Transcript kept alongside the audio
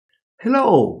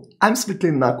Hello, I'm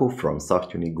codewithnakov from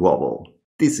SoftUni Global.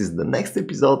 This is the next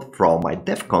episode from my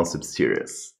Dev Concept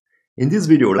series. In this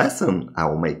video lesson, I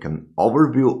will make an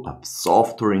overview of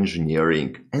software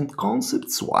engineering and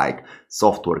concepts like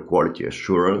software quality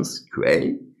assurance,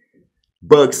 QA,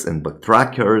 bugs and bug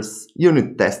trackers,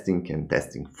 unit testing and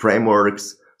testing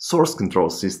frameworks, source control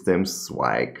systems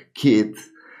like Git,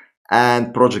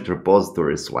 and project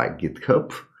repositories like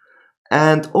GitHub,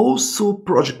 and also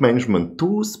project management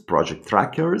tools, project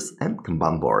trackers, and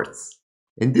Kanban boards.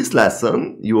 In this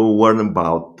lesson, you will learn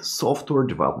about software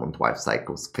development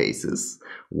lifecycle phases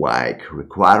like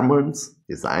requirements,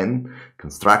 design,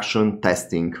 construction,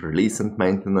 testing, release and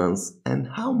maintenance, and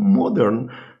how modern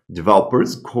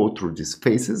developers go through these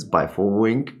phases by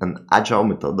following an agile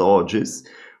methodologies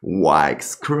like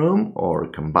Scrum or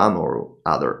Kanban or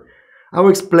other. I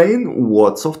will explain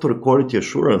what software quality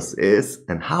assurance is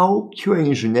and how QA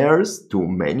engineers do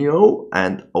manual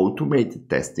and automated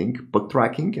testing, bug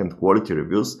tracking and quality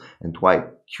reviews, and why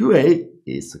QA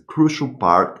is a crucial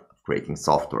part of creating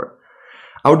software.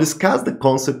 I will discuss the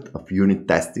concept of unit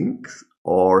testing,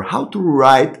 or how to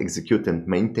write, execute and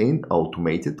maintain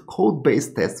automated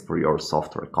code-based tests for your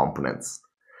software components.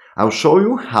 I'll show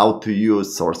you how to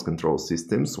use source control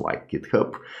systems like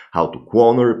GitHub, how to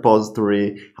clone a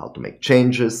repository, how to make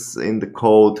changes in the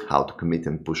code, how to commit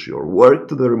and push your work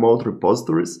to the remote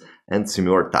repositories, and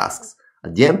similar tasks.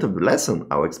 At the end of the lesson,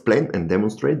 I'll explain and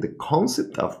demonstrate the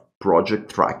concept of project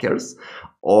trackers,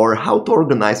 or how to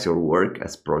organize your work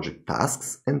as project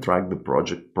tasks and track the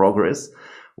project progress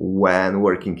when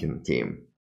working in a team.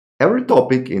 Every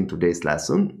topic in today's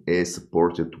lesson is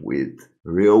supported with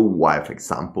real-life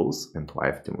examples and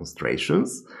live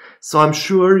demonstrations, so I'm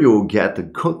sure you'll get a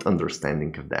good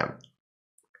understanding of them.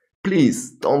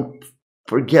 Please don't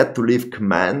forget to leave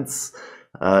comments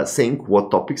saying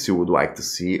what topics you would like to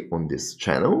see on this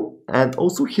channel, and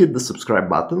also hit the subscribe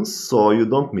button so you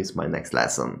don't miss my next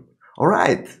lesson.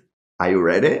 Alright, are you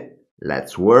ready?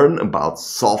 Let's learn about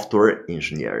software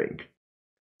engineering.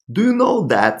 Do you know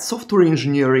that software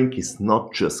engineering is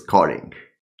not just coding?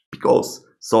 Because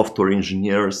software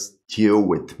engineers deal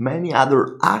with many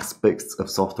other aspects of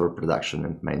software production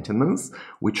and maintenance,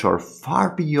 which are far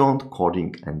beyond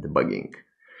coding and debugging.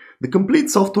 The complete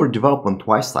software development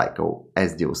lifecycle,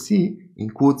 SDLC,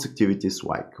 includes activities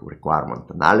like requirement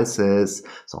analysis,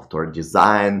 software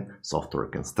design, software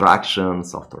construction,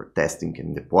 software testing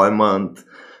and deployment,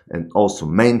 and also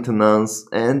maintenance,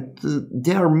 and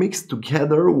they are mixed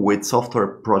together with software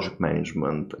project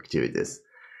management activities.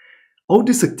 All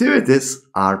these activities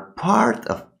are part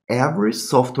of every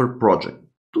software project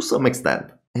to some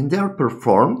extent, and they are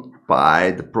performed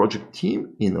by the project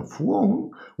team in a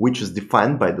flow which is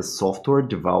defined by the software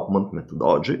development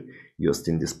methodology used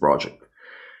in this project.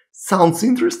 Sounds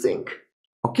interesting?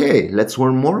 Okay, let's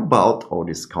learn more about all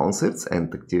these concepts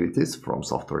and activities from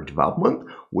software development,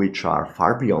 which are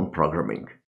far beyond programming.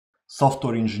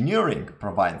 Software engineering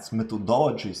provides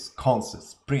methodologies,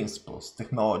 concepts, principles,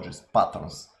 technologies,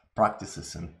 patterns,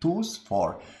 practices and tools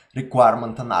for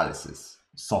requirement analysis,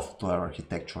 software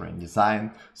architecture and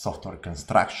design, software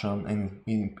construction and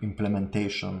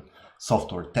implementation,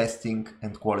 software testing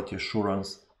and quality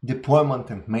assurance,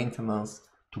 deployment and maintenance,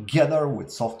 together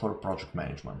with software project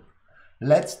management.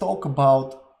 Let's talk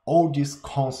about all these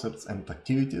concepts and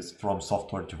activities from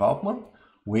software development,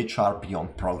 which are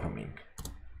beyond programming.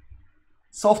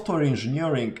 Software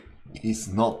engineering is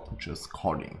not just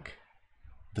coding.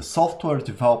 The software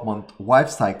development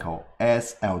lifecycle,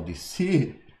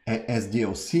 SDLC,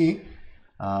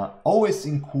 always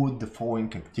include the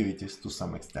following activities to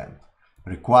some extent: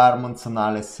 requirements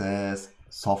analysis,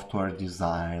 software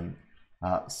design,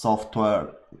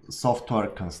 software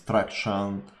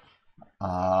construction,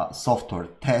 software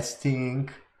testing,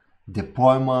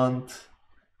 deployment,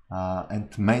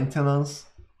 and maintenance,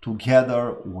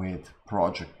 together with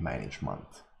project management.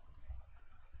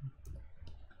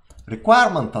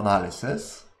 Requirement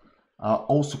analysis,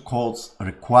 also called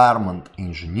requirement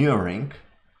engineering,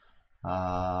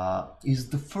 is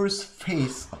the first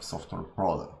phase of software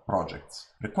projects.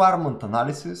 Requirement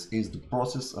analysis is the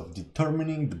process of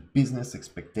determining the business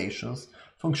expectations,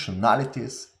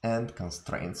 functionalities, and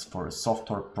constraints for a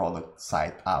software product,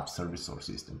 site, app, service, or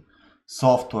system.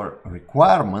 Software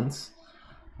requirements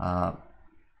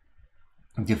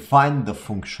define the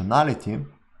functionality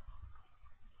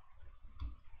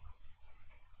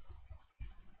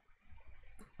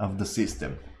of the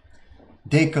system.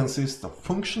 They consist of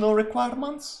functional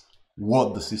requirements,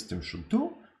 what the system should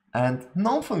do, and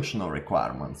non-functional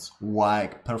requirements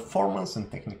like performance and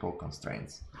technical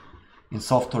constraints. In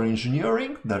software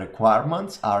engineering, the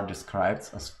requirements are described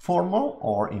as formal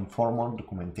or informal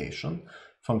documentation,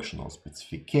 functional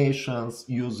specifications,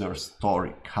 user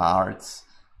story cards,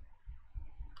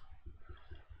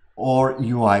 or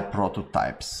UI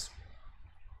prototypes.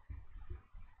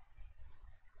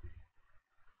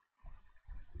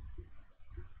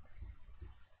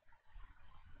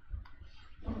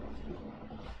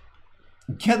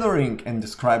 Gathering and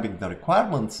describing the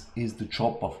requirements is the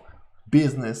job of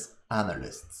business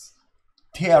analysts.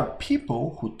 They are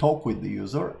people who talk with the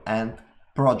user and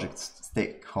project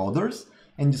stakeholders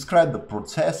and describe the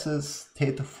processes,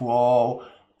 data flow,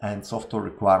 and software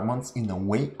requirements in a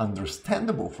way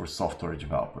understandable for software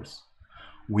developers.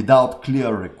 Without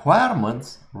clear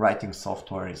requirements, writing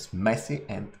software is messy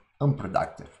and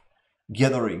unproductive.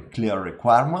 Gathering clear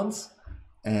requirements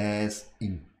is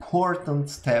an important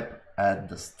step at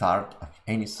the start of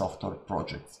any software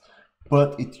project,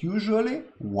 but it usually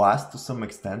lasts to some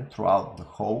extent throughout the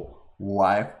whole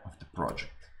life of the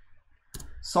project.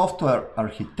 Software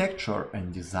architecture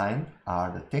and design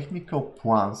are the technical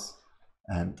plans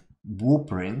and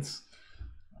blueprints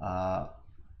to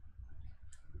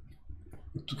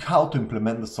how to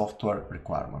implement the software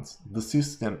requirements. The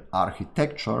system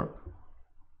architecture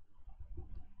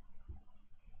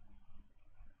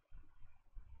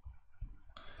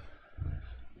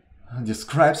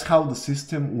describes how the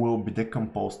system will be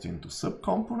decomposed into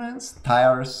subcomponents,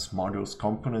 tiers, modules,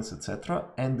 components, etc.,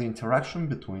 and the interaction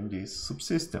between these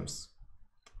subsystems.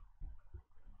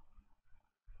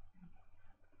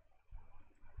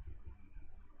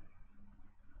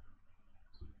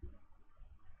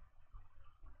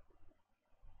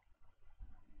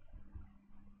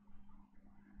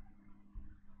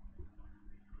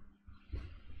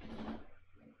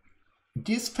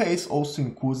 This phase also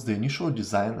includes the initial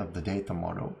design of the data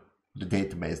model, the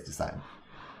database design.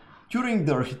 During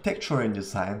the architecture and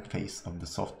design phase of the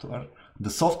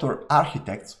software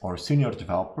architects or senior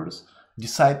developers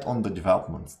decide on the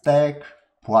development stack,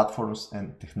 platforms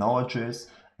and technologies,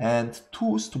 and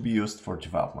tools to be used for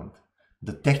development.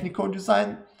 The technical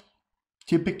design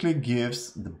typically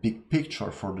gives the big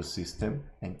picture for the system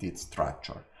and its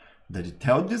structure. The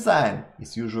detailed design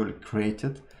is usually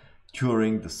created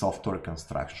during the software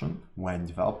construction when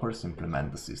developers implement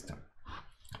the system.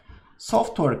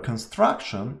 Software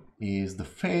construction is the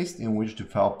phase in which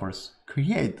developers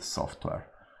create the software.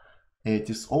 It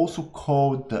is also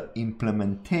called the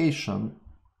implementation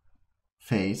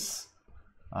phase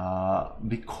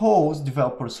because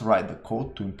developers write the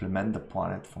code to implement the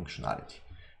planned functionality.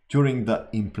 During the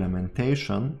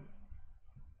implementation,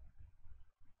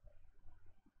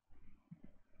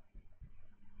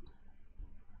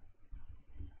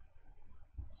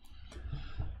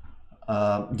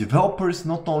 developers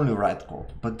not only write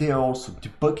code, but they also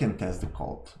debug and test the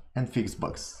code and fix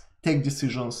bugs, take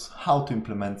decisions how to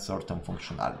implement certain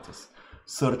functionalities,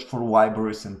 search for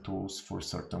libraries and tools for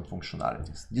certain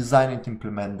functionalities, design and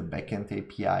implement the backend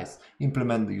APIs,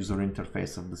 implement the user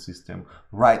interface of the system,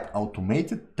 write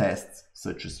automated tests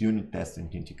such as unit tests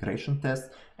and integration tests,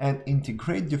 and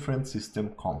integrate different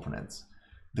system components.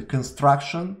 The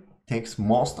construction takes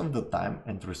most of the time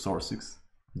and resources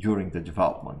during the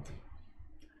development.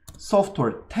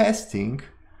 Software testing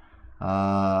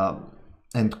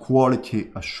and quality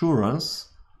assurance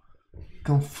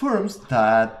confirms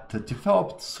that the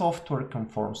developed software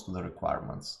conforms to the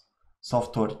requirements.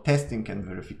 Software testing and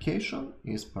verification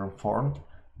is performed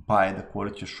by the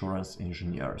quality assurance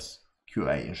engineers,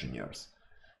 QA engineers.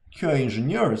 QA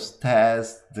engineers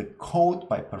test the code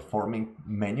by performing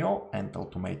manual and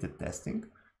automated testing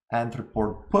and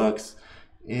report bugs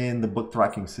in the bug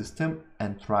tracking system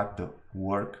and track the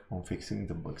work on fixing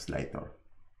the bugs later.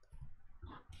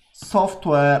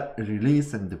 Software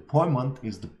release and deployment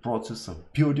is the process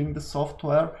of building the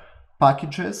software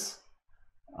packages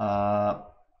from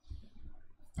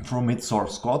its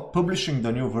source code, publishing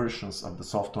the new versions of the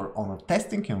software on a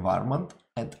testing environment,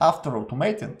 and after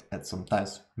automated and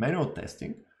sometimes manual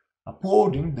testing,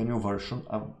 uploading the new version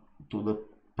to the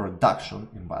production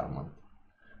environment.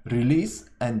 Release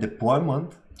and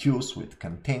deployment deals with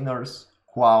containers,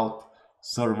 cloud,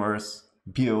 servers,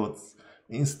 builds,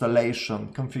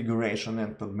 installation, configuration,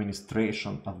 and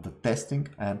administration of the testing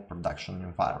and production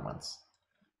environments.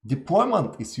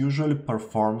 Deployment is usually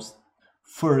performed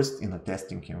first in a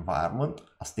testing environment,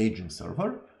 a staging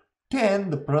server, then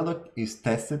the product is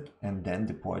tested and then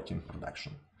deployed in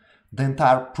production. The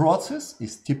entire process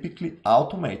is typically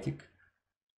automated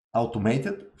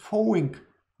following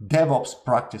DevOps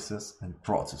practices and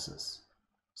processes.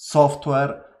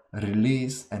 Software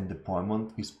release and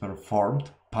deployment is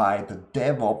performed by the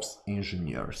DevOps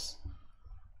engineers.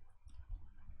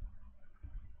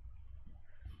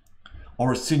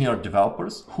 or senior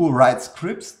developers who write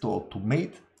scripts to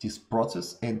automate this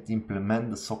process and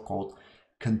implement the so-called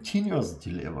continuous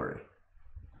delivery.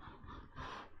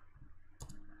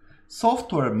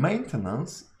 Software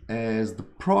maintenance is the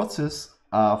process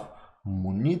of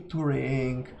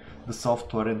monitoring the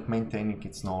software and maintaining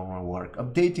its normal work,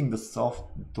 updating the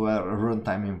software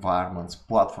runtime environments,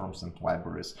 platforms and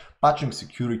libraries, patching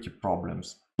security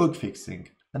problems, bug fixing,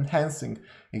 enhancing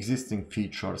existing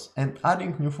features, and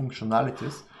adding new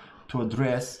functionalities to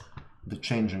address the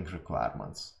changing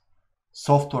requirements.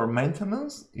 Software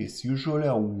maintenance is usually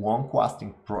a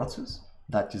long-lasting process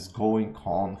that is going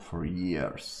on for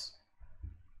years,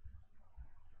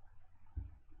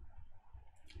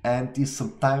 and is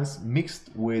sometimes mixed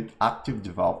with active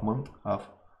development of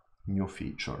new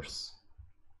features.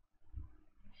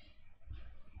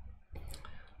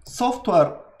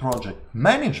 Software project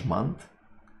management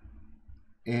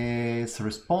is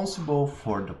responsible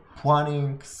for the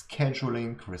planning,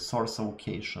 scheduling, resource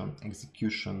allocation,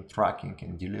 execution, tracking,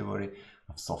 and delivery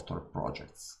of software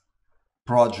projects.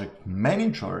 Project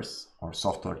managers or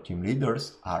software team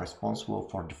leaders are responsible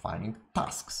for defining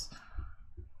tasks,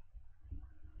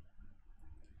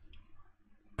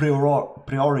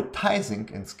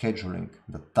 prioritizing and scheduling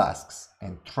the tasks,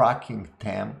 and tracking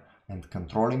them and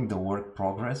controlling the work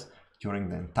progress during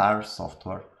the entire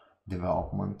software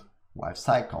development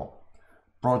lifecycle.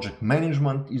 Project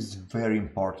management is very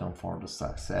important for the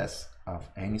success of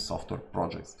any software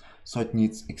projects, so it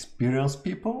needs experienced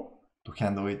people to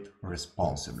handle it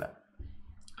responsibly.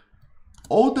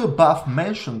 All the above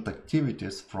mentioned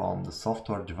activities from the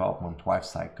software development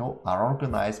lifecycle are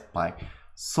organized by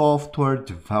software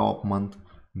development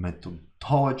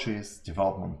methodologies,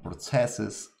 development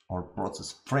processes, or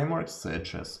process frameworks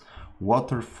such as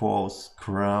Waterfall,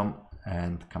 Scrum,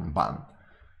 and Kanban.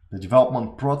 The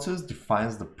development process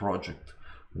defines the project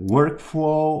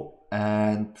workflow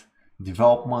and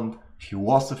development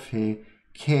philosophy,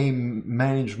 key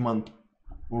management,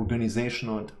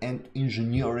 organizational and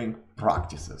engineering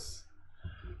practices.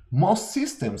 Most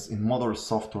systems in modern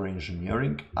software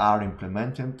engineering are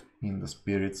implemented in the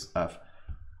spirits of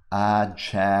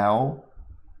agile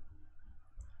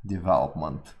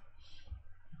development.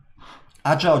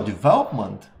 Agile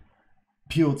development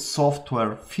builds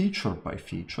software feature by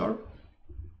feature,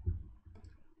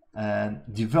 and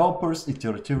developers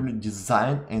iteratively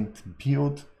design and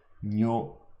build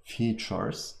new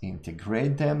features,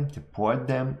 integrate them, deploy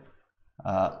them,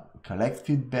 collect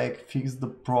feedback, fix the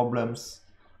problems,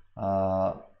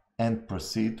 and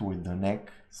proceed with the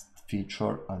next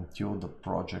feature until the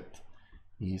project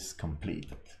is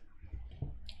completed.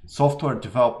 Software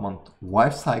development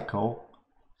lifecycle,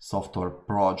 software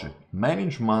project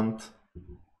management,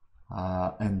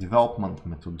 and development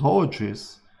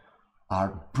methodologies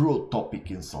are broad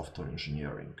topic in software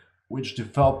engineering, which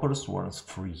developers learn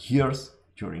for years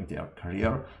during their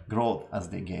career growth as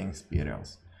they gain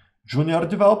experience. Junior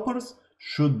developers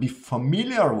should be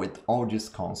familiar with all these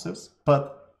concepts,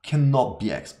 but cannot be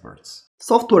experts.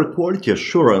 Software quality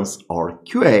assurance, or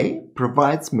QA,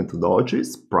 provides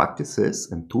methodologies, practices,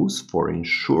 and tools for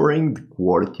ensuring the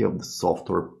quality of the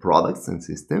software products and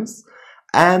systems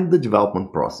and the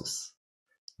development process.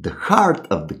 The heart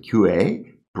of the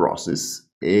QA process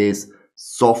is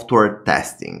software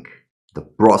testing, the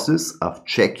process of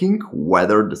checking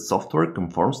whether the software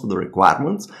conforms to the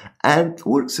requirements and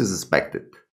works as expected.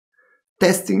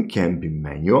 Testing can be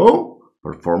manual,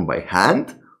 performed by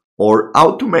hand, or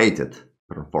automated,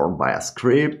 performed by a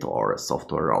script or a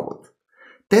software robot.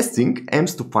 Testing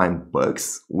aims to find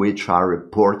bugs which are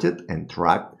reported and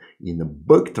tracked in a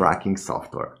bug tracking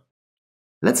software.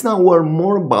 Let's now learn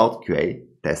more about QA,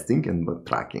 testing, and bug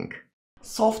tracking.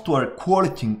 Software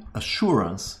quality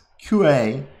assurance,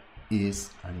 QA,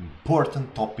 is an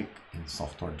important topic in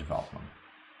software development.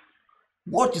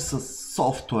 What is a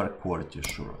software quality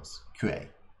assurance, QA?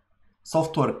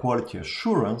 Software quality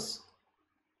assurance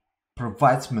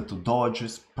provides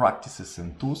methodologies, practices,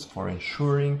 and tools for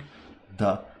ensuring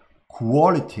the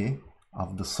quality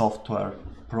of the software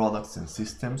products and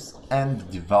systems and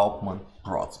the development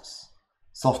process.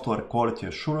 Software quality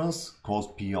assurance goes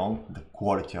beyond the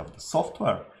quality of the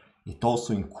software. It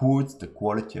also includes the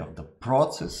quality of the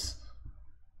process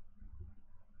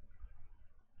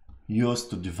used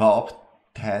to develop,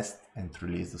 test, and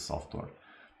release the software.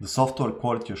 The software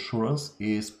quality assurance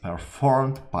is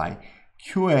performed by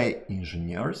QA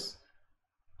engineers.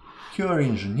 QA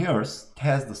engineers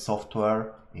test the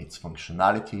software, its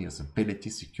functionality,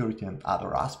 usability, security, and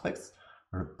other aspects,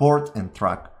 report and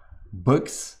track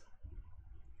bugs,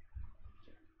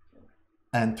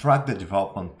 and track the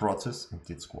development process and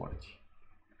its quality.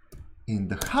 In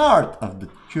the heart of the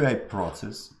QA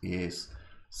process is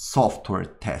software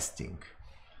testing.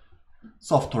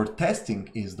 Software testing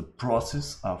is the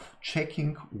process of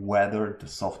checking whether the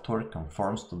software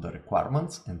conforms to the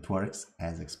requirements and works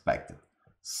as expected.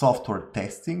 Software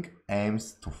testing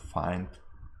aims to find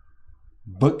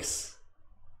bugs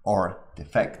or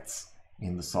defects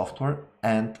in the software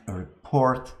and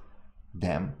report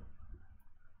them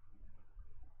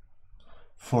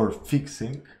for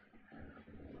fixing.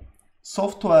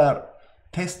 Software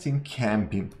testing can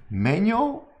be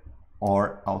manual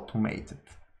or automated.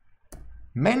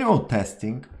 Manual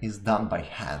testing is done by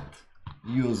hand,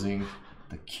 using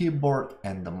the keyboard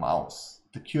and the mouse.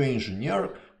 The QA engineer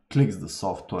clicks the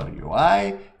software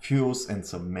UI, fills and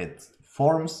submits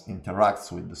forms,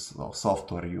 interacts with the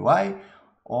software UI,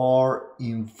 or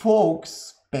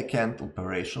invokes backend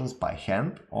operations by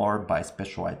hand or by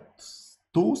specialized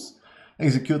tools,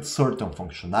 executes certain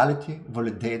functionality,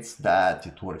 validates that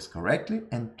it works correctly,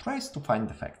 and tries to find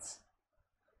defects.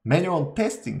 Manual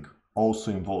testing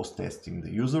also involves testing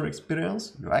the user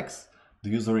experience, UX, the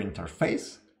user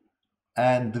interface,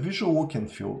 and the visual look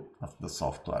and feel of the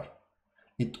software.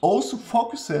 It also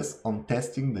focuses on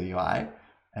testing the UI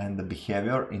and the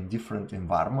behavior in different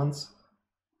environments,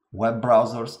 web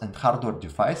browsers and hardware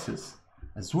devices,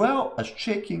 as well as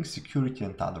checking security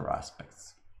and other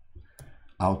aspects.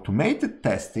 Automated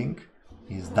testing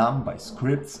is done by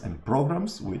scripts and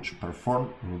programs which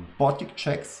perform robotic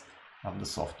checks of the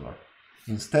software.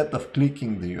 Instead of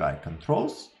clicking the UI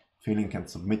controls, filling and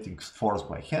submitting forms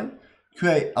by hand,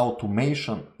 QA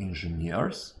automation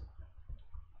engineers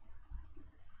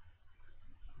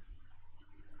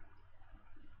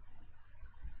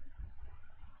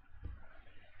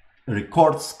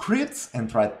record scripts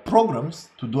and write programs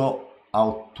to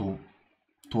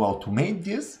automate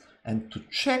this and to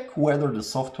check whether the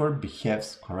software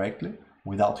behaves correctly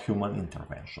without human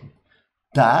intervention.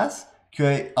 Thus,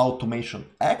 QA automation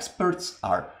experts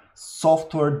are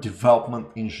software development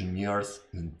engineers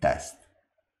in test.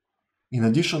 In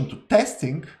addition to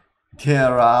testing,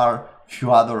 there are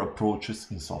few other approaches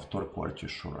in software quality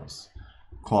assurance.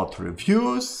 Code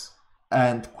reviews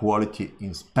and quality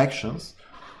inspections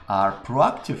are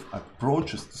proactive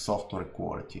approaches to software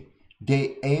quality.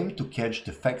 They aim to catch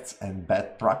defects and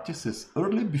bad practices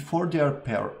early before they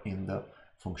appear in the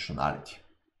functionality.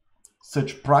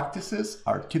 Such practices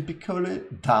are typically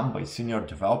done by senior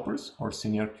developers or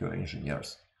senior QA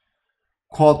engineers.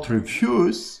 Code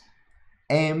reviews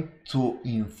aim to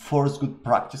enforce good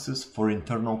practices for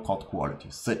internal code quality,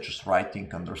 such as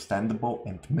writing understandable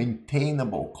and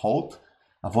maintainable code,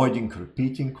 avoiding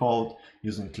repeating code,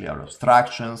 using clear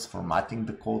abstractions, formatting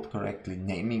the code correctly,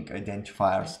 naming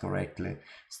identifiers correctly,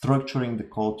 structuring the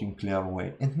code in a clear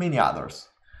way, and many others.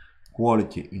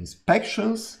 Quality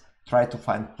inspections try to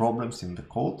find problems in the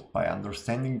code by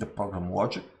understanding the program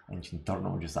logic and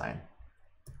internal design.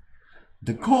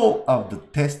 The goal of the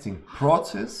testing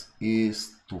process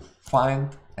is to find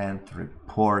and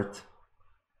report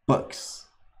bugs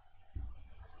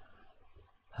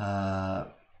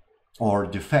or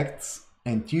defects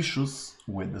and issues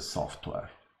with the software.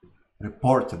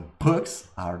 Reported bugs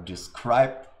are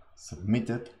described,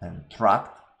 submitted, and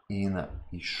tracked in an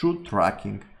issue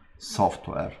tracking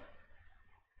software.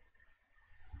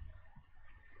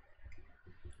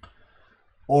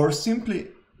 Or simply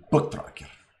bug tracker.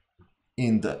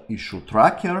 In the issue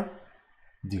tracker,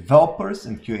 developers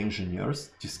and QA engineers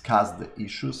discuss the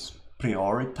issues,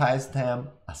 prioritize them,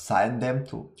 assign them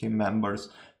to team members,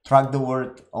 track the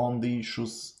work on the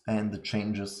issues and the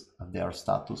changes of their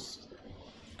status,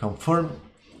 confirm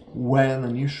when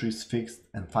an issue is fixed,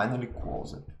 and finally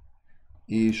close it.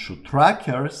 Issue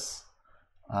trackers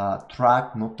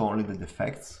track not only the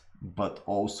defects, but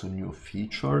also new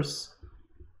features,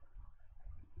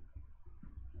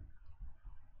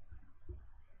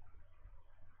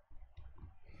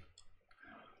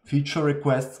 feature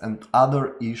requests, and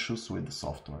other issues with the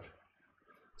software.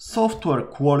 Software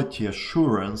quality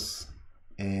assurance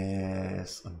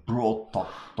is a broad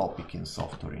topic in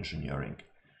software engineering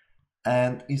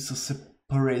and is a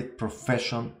separate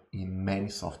profession in many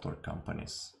software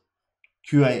companies.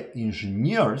 QA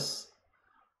engineers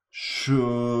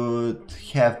should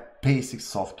have basic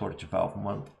software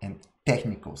development and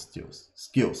technical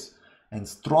skills and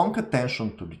strong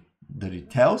attention to the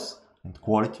details and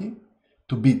quality,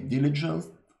 to be diligent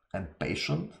and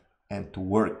patient, and to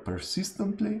work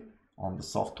persistently on the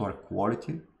software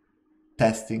quality,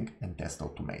 testing, and test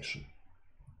automation.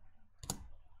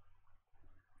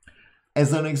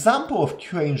 As an example of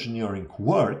QA engineering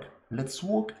work, let's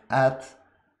look at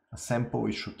a sample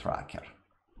issue tracker.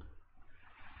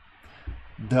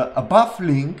 The above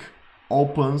link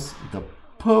opens the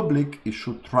public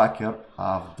issue tracker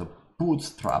of the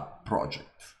Bootstrap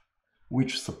project,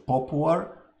 which is a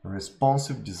popular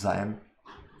responsive design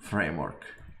framework.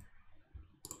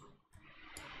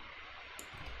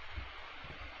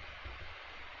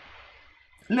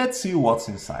 Let's see what's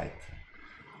inside.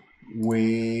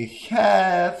 We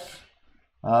have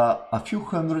a few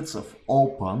hundreds of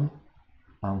open,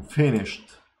 unfinished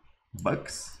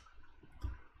bugs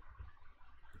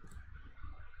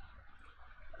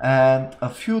and a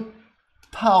few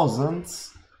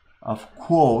thousands of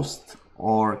closed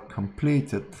or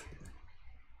completed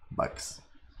bugs,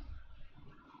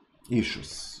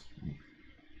 issues.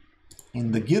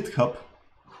 In the GitHub,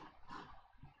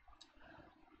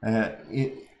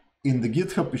 in the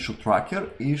GitHub issue tracker,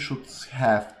 issues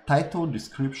have title,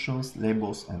 descriptions,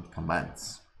 labels, and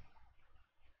comments.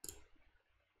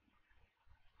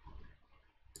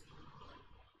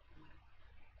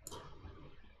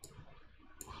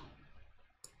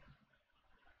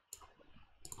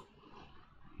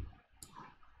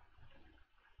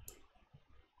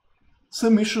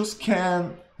 Some issues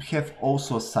can have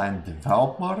also assigned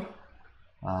developer,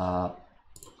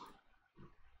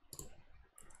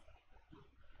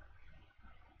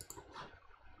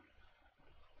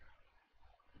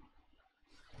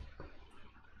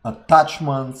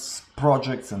 attachments,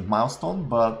 projects, and milestones,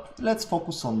 but let's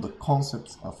focus on the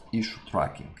concepts of issue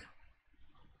tracking.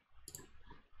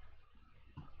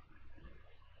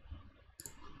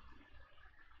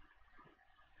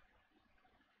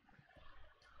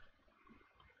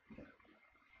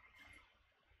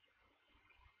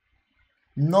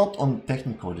 Not on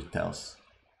technical details.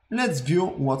 Let's view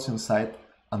what's inside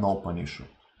an open issue.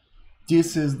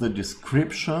 This is the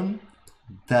description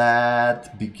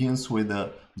that begins with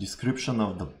a description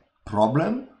of the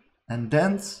problem and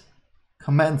then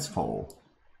comments follow.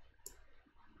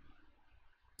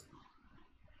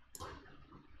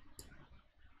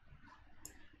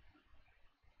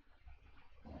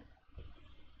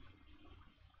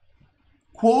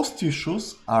 Closed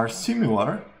issues are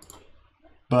similar,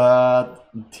 but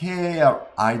they are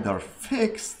either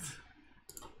fixed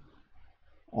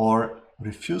or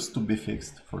refuse to be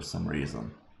fixed for some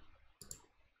reason.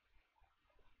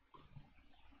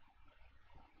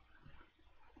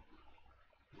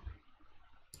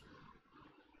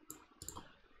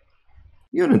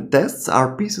 Unit tests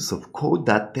are pieces of code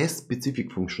that test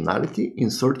specific functionality in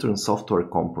certain software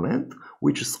component,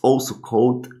 which is also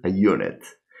called a unit.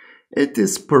 It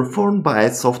is performed by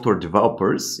software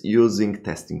developers using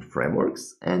testing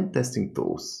frameworks and testing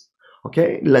tools.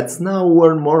 Okay, let's now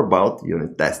learn more about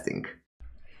unit testing.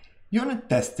 Unit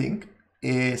testing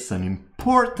is an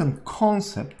important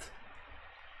concept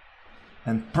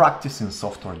and practice in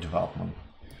software development.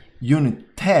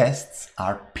 Unit tests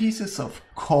are pieces of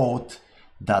code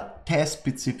that test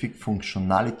specific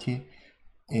functionality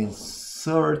in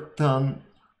certain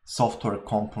software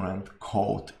component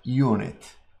called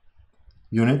unit.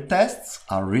 Unit tests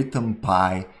are written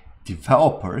by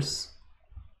developers,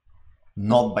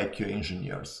 not by QA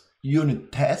engineers.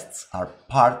 Unit tests are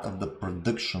part of the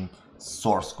production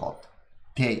source code.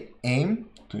 They aim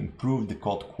to improve the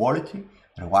code quality,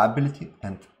 reliability,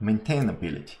 and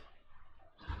maintainability.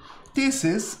 This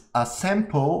is a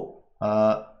simple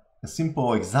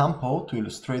example to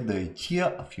illustrate the idea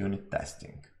of unit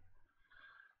testing.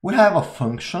 We have a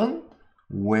function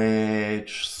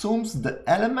which sums the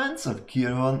elements of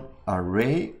given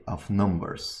array of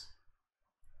numbers.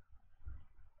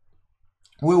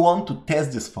 We want to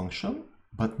test this function,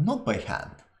 but not by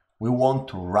hand. We want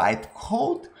to write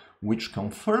code which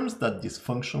confirms that this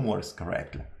function works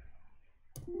correctly.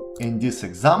 In this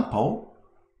example,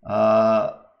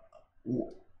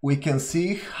 we can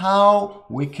see how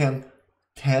we can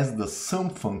test the sum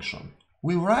function.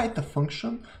 We write a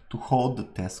function to hold the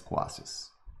test classes,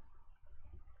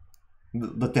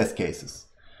 the test cases.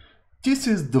 This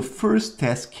is the first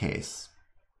test case.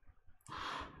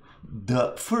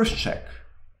 The first check.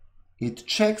 It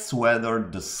checks whether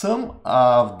the sum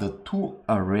of the two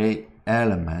array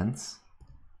elements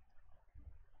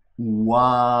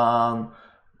 1,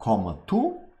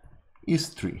 2 is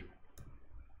 3.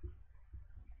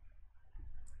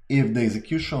 If the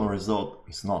execution result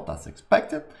is not as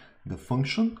expected, the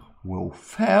function will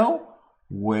fail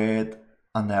with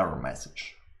an error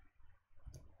message.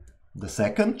 The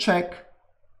second check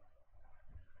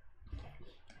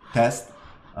tests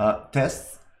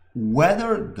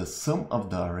whether the sum of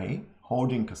the array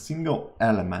holding a single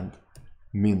element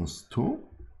 -2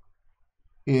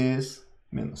 is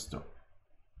 -2.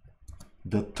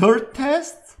 The third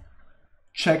test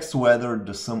checks whether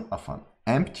the sum of an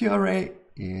empty array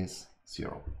is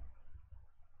 0.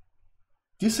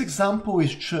 This example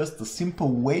is just a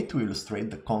simple way to illustrate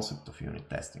the concept of unit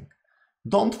testing.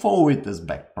 Don't follow it as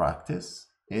best practice.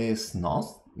 It's not.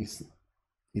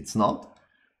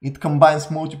 It combines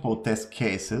multiple test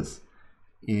cases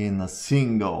in a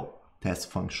single test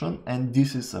function, and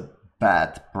this is a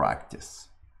bad practice.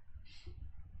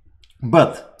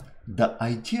 But the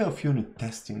idea of unit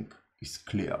testing is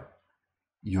clear.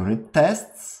 Unit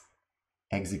tests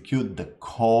execute the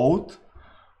code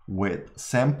with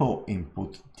sample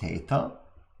input data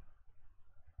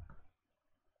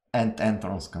and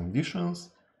entrance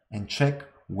conditions and check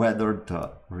whether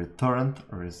the returned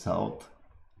result,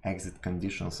 exit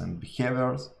conditions and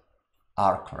behaviors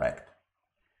are correct.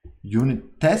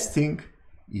 Unit testing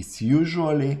is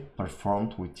usually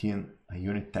performed within a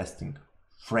unit testing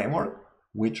framework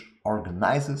which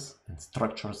organizes and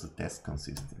structures the test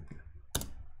consistently.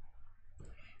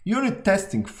 Unit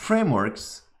testing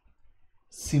frameworks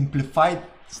simplify,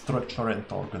 structure and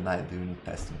organize the unit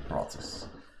testing process.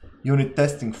 Unit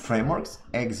testing frameworks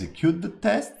execute the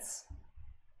tests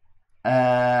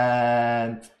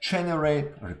and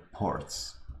generate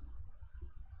reports.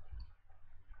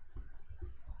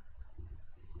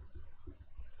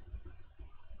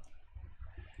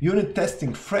 Unit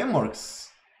testing frameworks,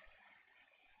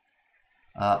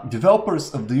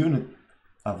 developers use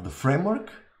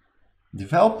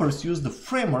the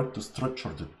framework to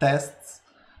structure the tests,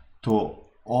 to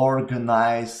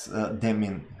organize them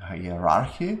in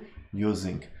hierarchy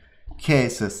using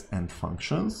cases and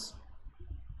functions.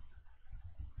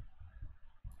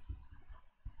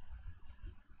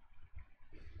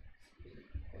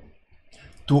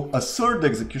 To assert the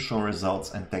execution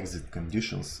results and exit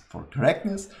conditions for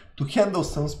correctness, to handle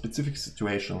some specific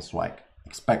situations like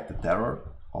expected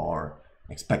error or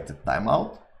expected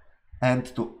timeout, and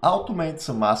to automate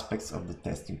some aspects of the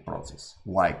testing process,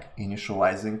 like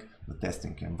initializing the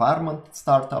testing environment at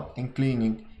startup and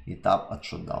cleaning it up at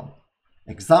shutdown.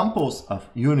 Examples of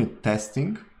unit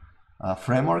testing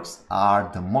frameworks are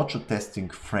the Mocha testing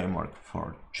framework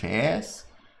for JS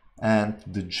and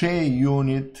the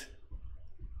JUnit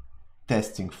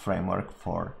testing framework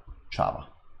for Java.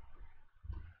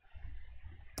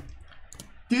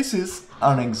 This is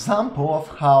an example of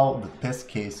how the test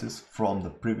cases from the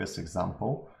previous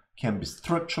example can be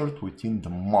structured within the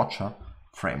Mocha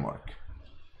framework.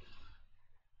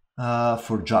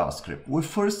 For JavaScript, we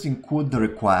first include the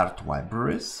required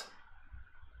libraries.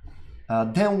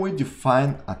 Then we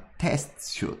define a test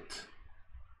suite.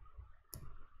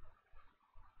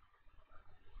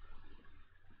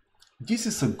 This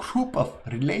is a group of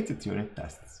related unit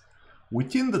tests.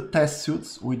 Within the test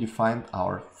suites, we define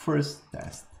our first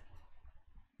test.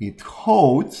 It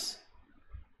holds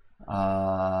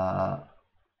a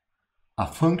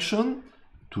function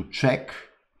to check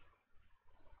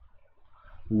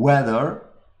whether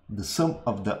the sum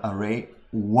of the array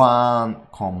 1,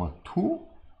 2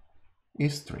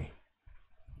 is 3.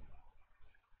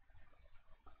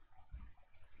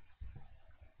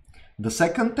 The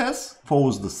second test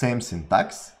follows the same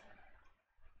syntax.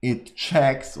 It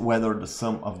checks whether the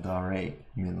sum of the array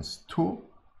 -2,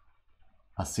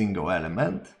 a single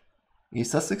element,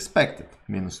 is as expected,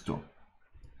 -2.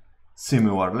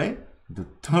 Similarly, the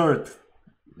third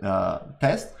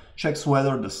test checks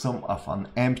whether the sum of an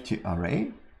empty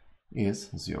array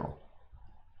is 0.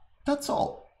 That's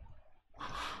all.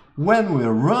 When we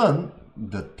run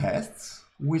the tests,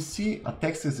 we see a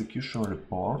text execution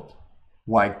report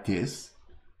like this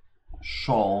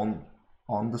shown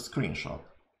on the screenshot.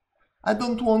 I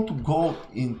don't want to go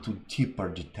into deeper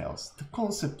details. The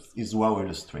concept is well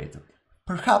illustrated.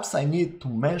 Perhaps I need to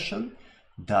mention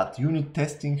that unit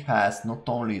testing has not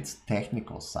only its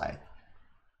technical side,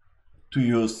 to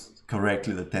use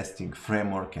correctly the testing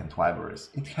framework and libraries,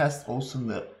 it has also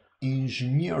the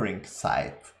engineering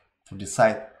side to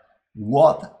decide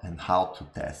what and how to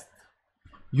test.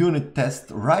 Unit test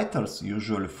writers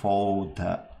usually follow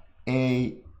the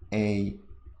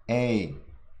AAA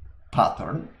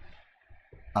pattern,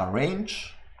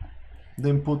 arrange the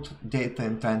input data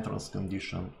and entrance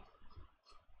condition,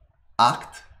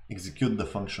 act, execute the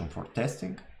function for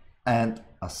testing, and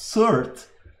assert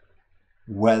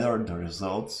whether the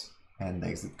results and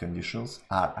exit conditions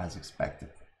are as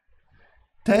expected.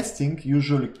 Testing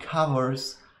usually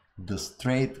covers the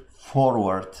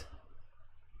straightforward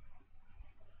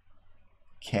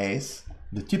case,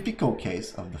 the typical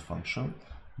case of the function,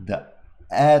 the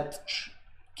edge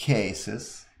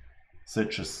cases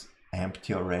such as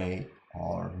empty array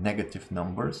or negative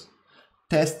numbers,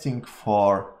 testing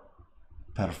for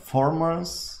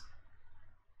performance,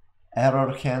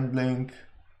 error handling,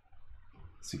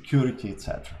 security,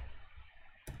 etc.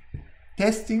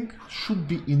 Testing should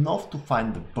be enough to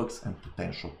find the bugs and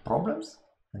potential problems,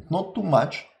 and not too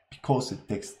much because it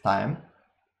takes time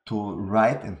to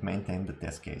write and maintain the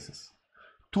test cases.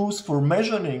 Tools for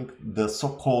measuring the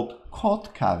so-called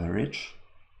code coverage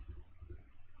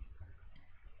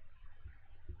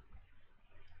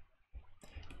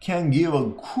can give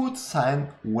a good sign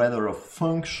whether a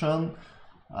function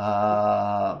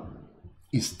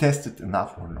is tested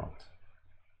enough or not.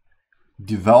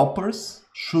 Developers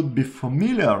should be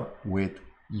familiar with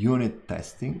unit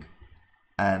testing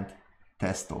and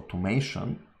test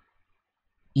automation,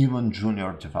 even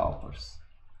junior developers.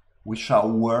 We shall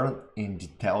learn in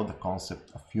detail the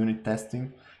concept of unit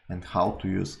testing and how to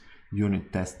use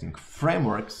unit testing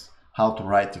frameworks, how to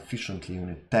write efficiently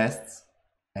unit tests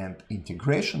and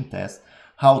integration tests,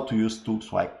 how to use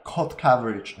tools like code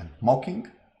coverage and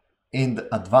mocking in the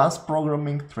advanced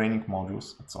programming training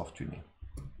modules at SoftUni.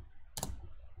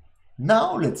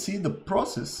 Now let's see the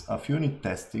process of unit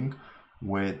testing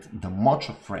with the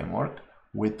Mocha framework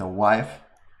with a live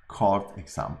code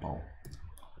example.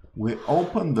 We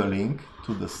open the link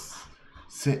to the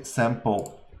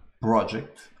sample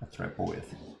project at repo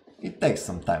with. It takes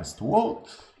some time to load,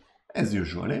 as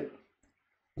usually.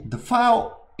 The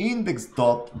file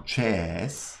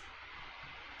index.js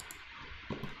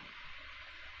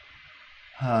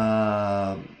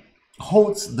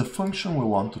holds the function we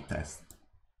want to test.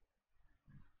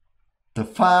 The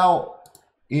file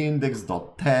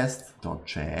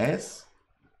index.test.js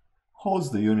holds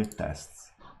the unit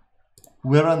tests.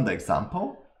 We run the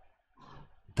example.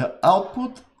 The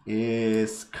output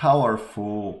is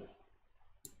colorful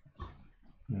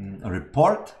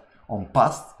report on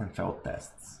passed and failed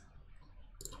tests.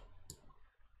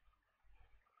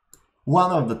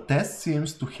 One of the tests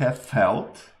seems to have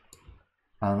failed,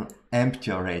 an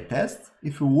empty array test.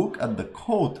 If you look at the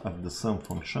code of the sum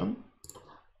function,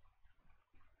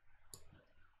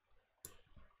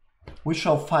 we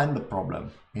shall find the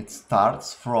problem. It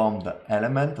starts from the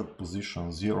element at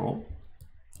position 0,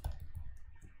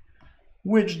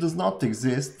 which does not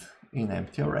exist in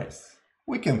empty arrays.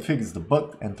 We can fix the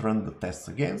bug and run the tests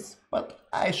again, but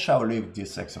I shall leave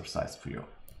this exercise for you.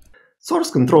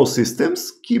 Source control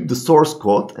systems keep the source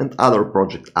code and other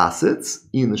project assets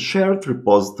in a shared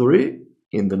repository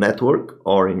in the network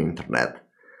or in internet.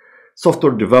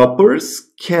 Software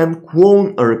developers can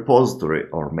clone a repository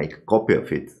or make a copy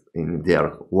of it in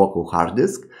their local hard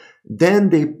disk. Then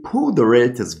they pull the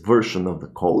latest version of the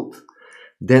code.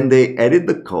 Then they edit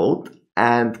the code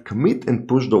and commit and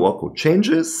push the local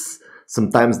changes.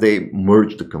 Sometimes they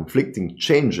merge the conflicting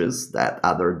changes that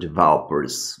other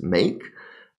developers make.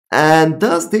 And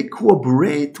thus they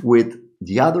collaborate with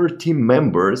the other team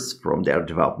members from their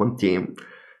development team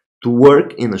to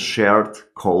work in a shared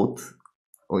code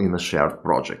or in a shared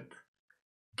project.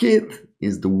 Git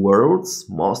is the world's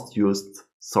most used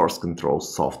source control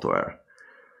software.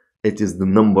 It is the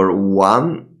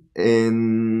 #1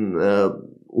 in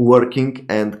working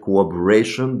and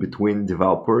collaboration between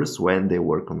developers when they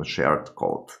work on a shared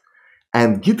code.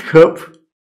 And GitHub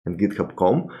and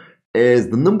GitHub.com is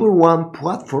the #1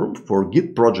 platform for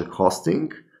Git project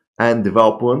hosting and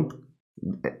development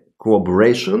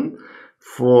collaboration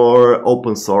for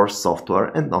open source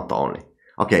software, and not only.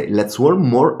 Okay, let's learn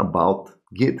more about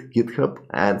Git, GitHub,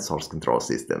 and source control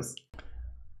systems.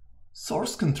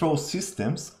 Source control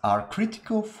systems are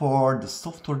critical for the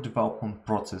software development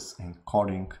process and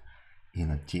coding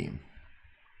in a team.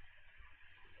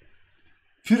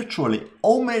 Virtually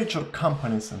all major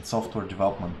companies and software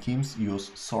development teams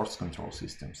use source control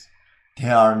systems.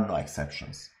 There are no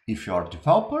exceptions. If you are a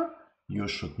developer, you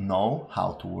should know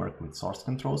how to work with source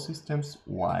control systems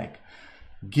like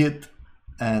Git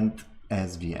and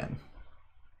SVN.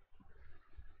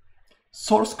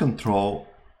 Source control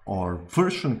or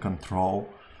version control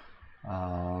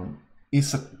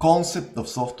is a concept of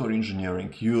software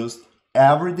engineering used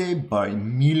every day by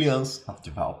millions of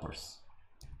developers.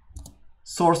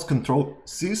 Source control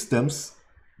systems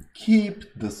keep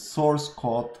the source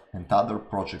code and other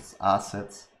projects'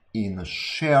 assets in a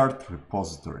shared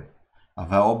repository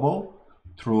available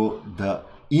through the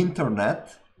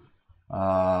internet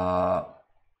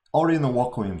or in a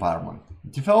local environment.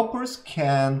 Developers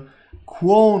can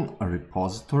clone a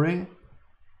repository,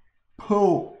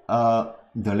 pull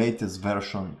the latest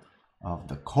version of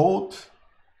the code,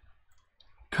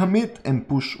 commit and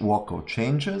push local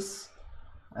changes,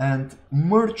 and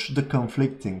merge the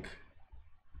conflicting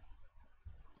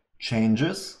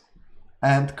changes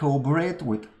and collaborate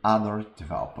with other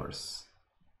developers.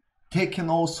 They can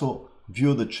also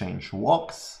view the change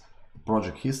logs,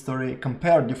 project history,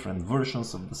 compare different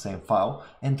versions of the same file,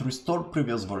 and restore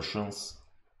previous versions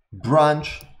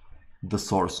branch the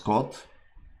source code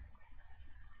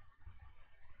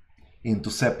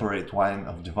into separate line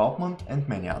of development, and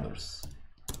many others.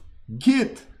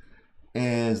 Git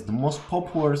is the most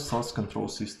popular source control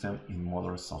system in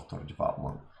modern software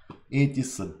development. It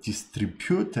is a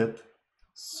distributed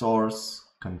source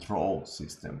control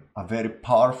system, a very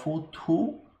powerful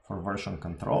tool for version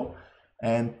control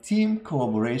and team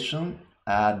collaboration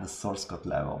at the source code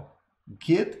level.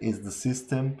 Git is the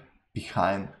system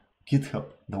behind GitHub,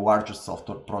 the largest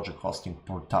software project hosting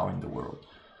portal in the world.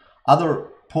 Other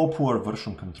popular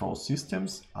version control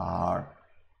systems are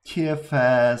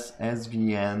TFS,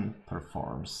 SVN,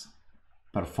 Perforce,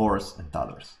 and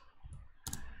others.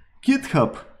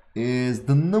 GitHub is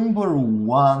the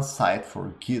 #1 site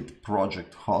for Git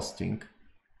project hosting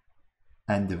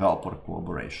and developer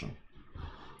collaboration.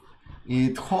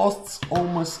 It hosts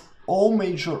almost all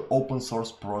major open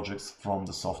source projects from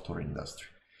the software industry.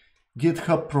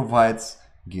 GitHub provides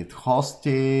Git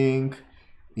hosting,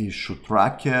 issue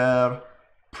tracker,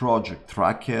 project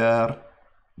tracker,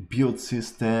 build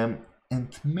system,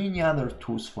 and many other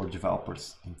tools for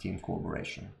developers and team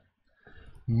collaboration.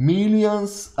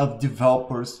 Millions of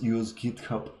developers use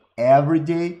GitHub every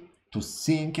day to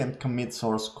sync and commit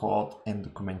source code and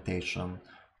documentation,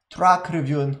 track,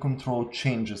 review, and control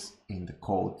changes in the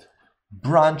code,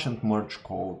 branch and merge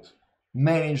code,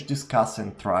 manage, discuss,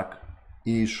 and track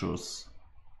issues,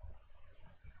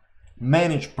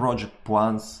 manage project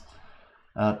plans,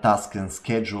 task and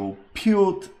schedule,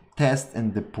 build, test,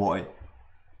 and deploy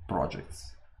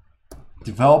projects.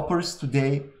 Developers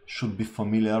today should be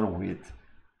familiar with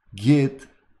Git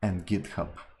and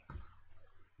GitHub.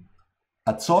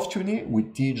 At SoftUni, we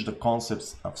teach the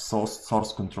concepts of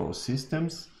source control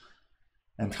systems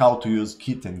and how to use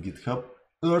Git and GitHub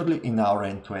early in our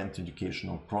end-to-end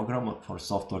educational program for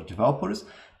software developers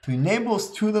to enable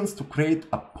students to create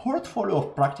a portfolio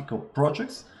of practical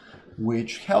projects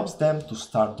which helps them to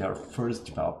start their first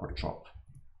developer job.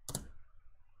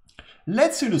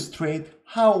 Let's illustrate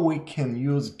how we can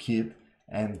use Git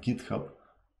and GitHub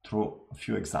through a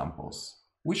few examples.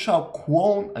 We shall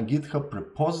clone a GitHub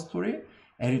repository,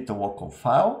 edit a local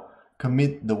file,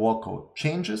 commit the local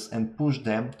changes, and push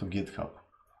them to GitHub.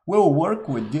 We'll work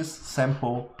with this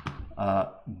sample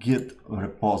Git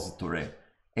repository,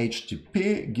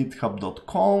 http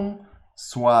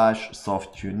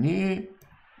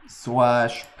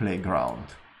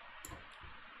github.com/softuni/playground.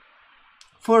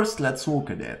 First, let's look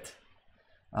at it.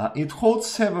 It holds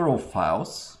several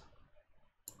files,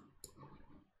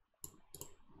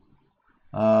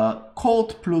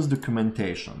 code plus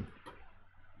documentation.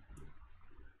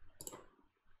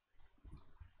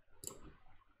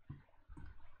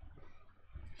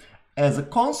 As a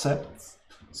concept,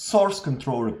 source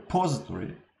control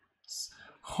repositories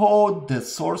hold the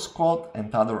source code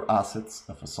and other assets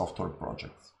of a software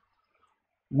project.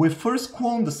 We first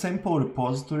clone the sample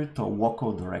repository to a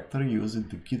local directory using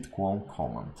the git clone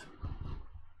command.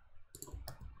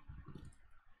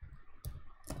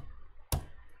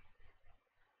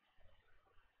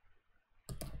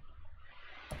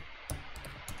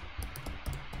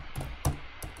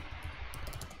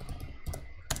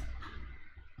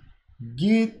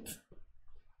 Git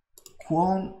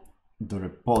clone the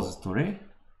repository.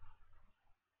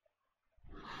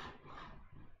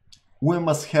 We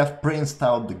must have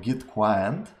pre-installed the Git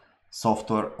client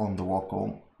software on the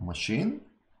local machine.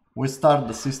 We start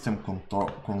the system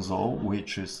console,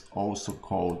 which is also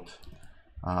called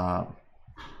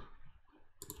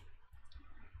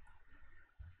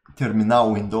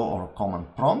terminal window or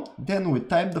command prompt. Then we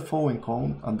type the following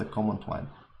code on the command line: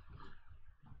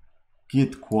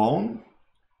 git clone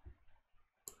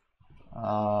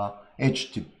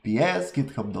https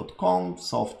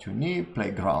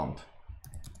github.com/softuni/playground.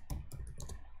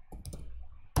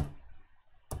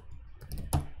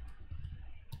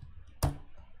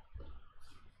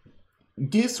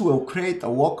 This will create a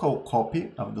local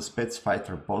copy of the specified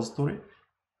repository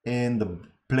in the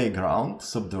playground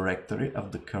subdirectory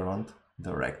of the current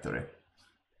directory.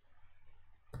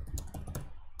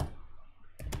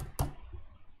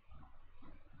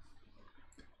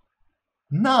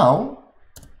 Now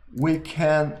we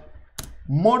can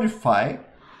modify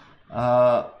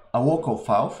a local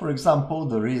file, for example,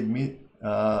 the readme.md.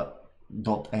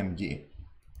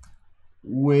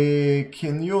 We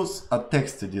can use a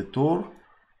text editor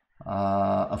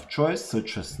of choice,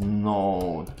 such as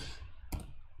Notepad.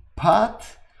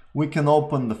 We can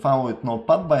open the file with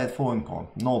Notepad by following command: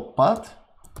 Notepad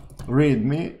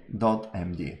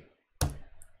readme.md.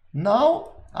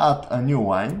 Now add a new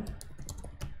line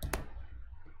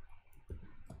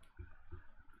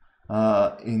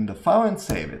in the file and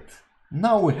save it.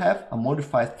 Now we have a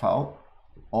modified file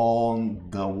on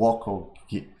the local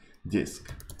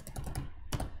disk.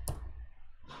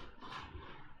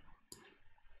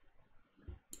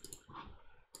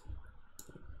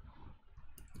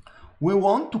 We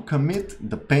want to commit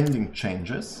the pending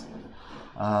changes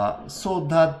so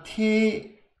that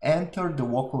they enter the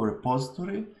local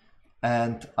repository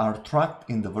and are tracked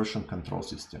in the version control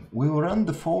system. We will run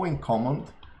the following command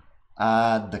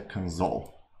at the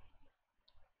console.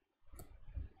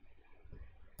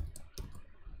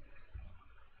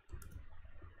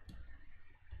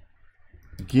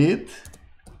 Git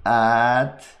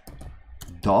add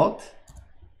dot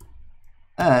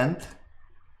and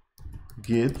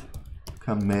git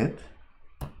commit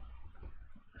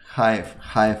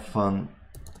hyphen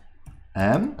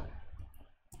m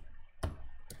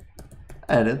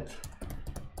edit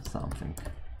something.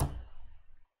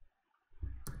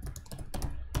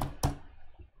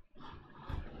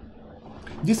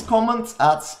 This command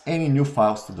adds any new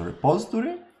files to the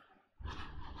repository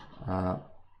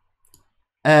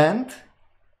and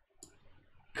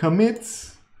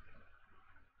commits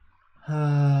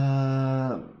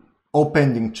all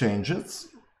pending changes.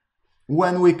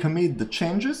 When we commit the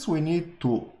changes, we need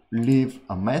to leave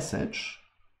a message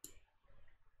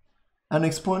and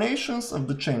explanations of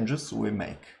the changes we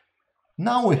make.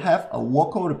 Now we have a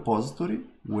local repository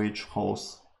which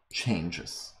hosts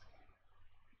changes.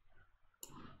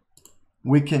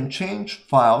 We can change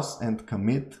files and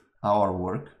commit our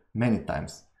work many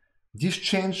times. These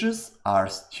changes are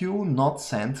still not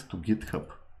sent to GitHub.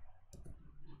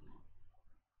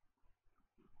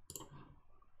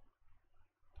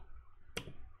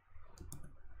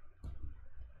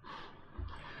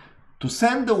 To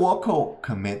send the local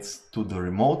commits to the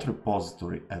remote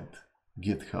repository at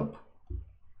GitHub,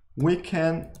 we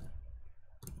can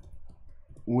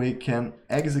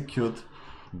execute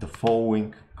the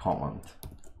following command.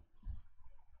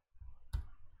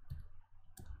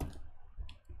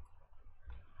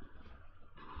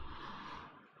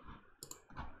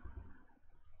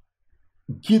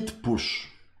 Git push.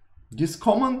 This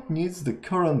command needs the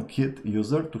current Git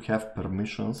user to have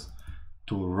permissions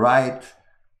to write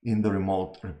in the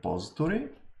remote repository,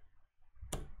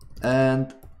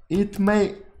 and it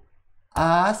may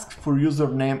ask for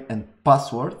username and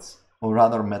passwords or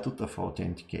other method of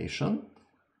authentication.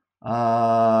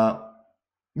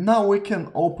 Now we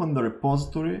can open the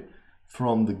repository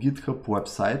from the GitHub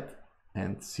website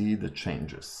and see the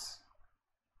changes.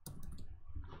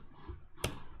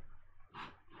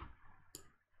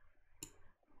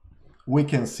 We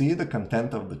can see the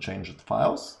content of the changed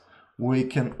files. We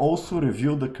can also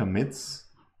review the commits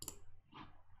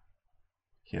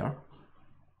here.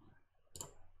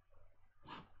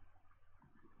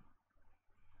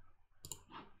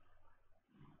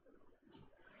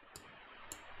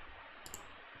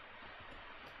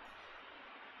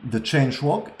 The change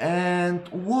log and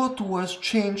what was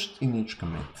changed in each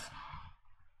commit.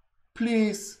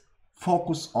 Please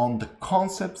focus on the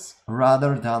concepts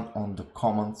rather than on the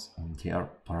commands and their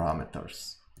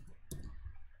parameters.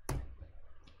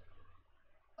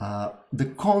 The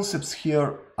concepts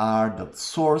here are that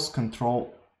source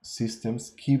control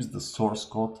systems keeps the source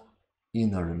code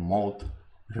in a remote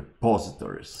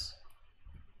repositories.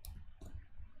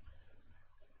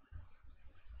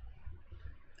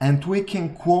 And we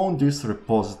can clone these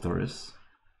repositories,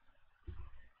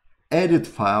 edit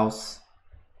files,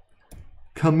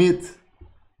 commit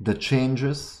the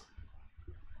changes,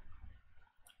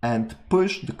 and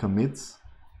push the commits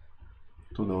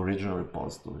to the original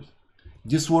repositories.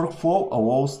 This workflow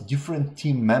allows different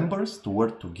team members to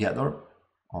work together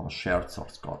on shared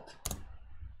source code.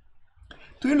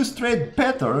 To illustrate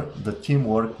better the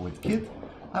teamwork with Git,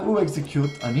 I will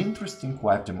execute an interesting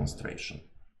live demonstration.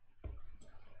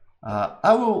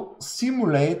 I will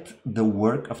simulate the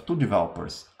work of two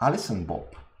developers, Alice and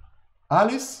Bob.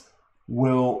 Alice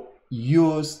will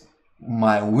use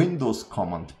my Windows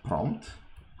command prompt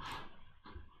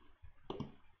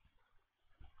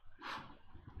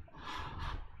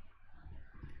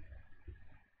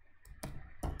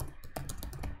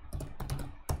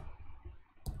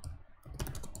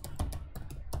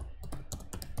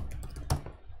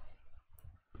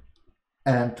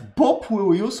and Bob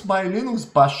will use my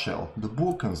Linux bash shell, the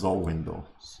bool console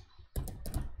Windows.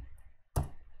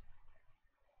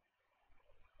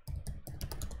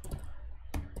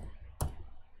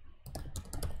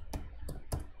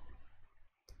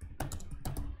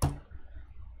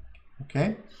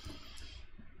 Okay.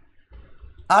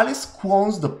 Alice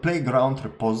clones the playground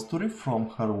repository from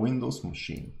her Windows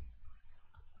machine.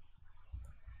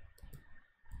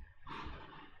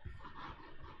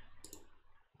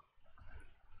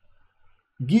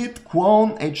 git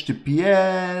clone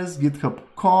https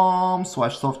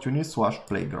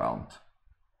github.com/softuni/playground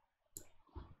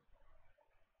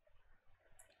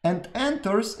and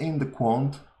enters in the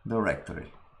cloned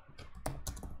directory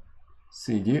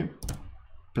cd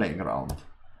playground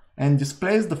and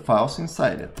displays the files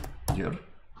inside it here.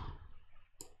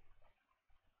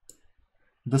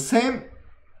 The same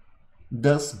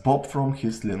does Bob from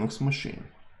his Linux machine.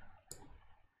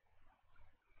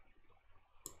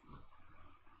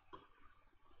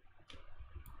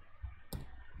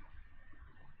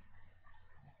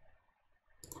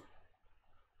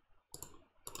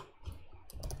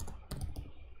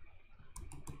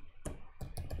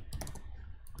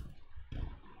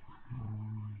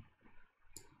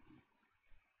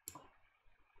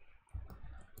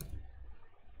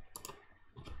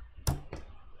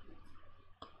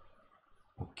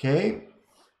 Okay,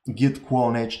 git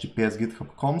clone https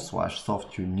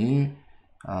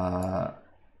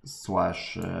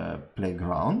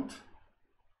github.com/softuni/playground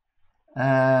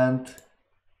and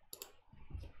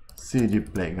cd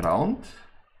playground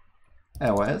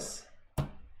ls-l.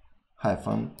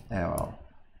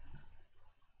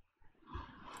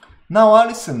 Now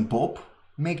Alice and Bob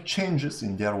make changes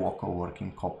in their local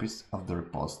working copies of the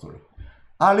repository.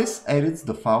 Alice edits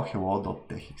the file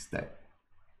hello.txt.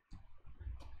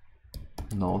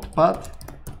 Notepad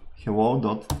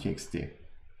hello.txt.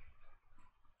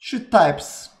 She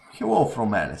types hello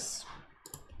from Alice.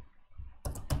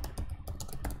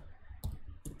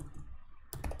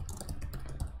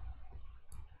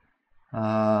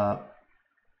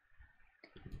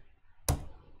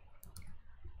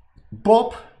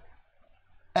 Bob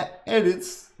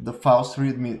edits the files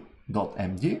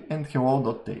readme.md and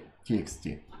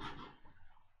hello.txt.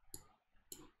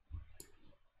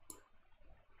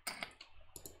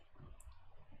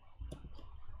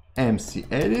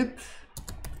 mcedit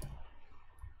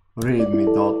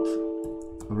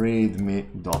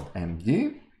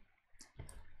readme.md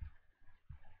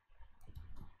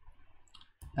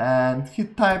and he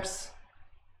types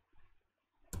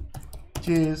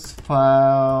this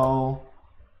file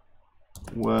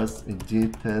was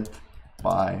edited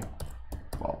by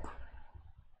Bob.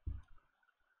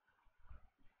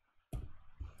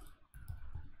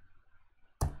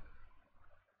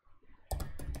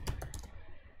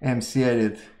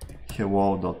 mcedit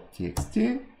hello.txt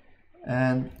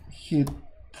and he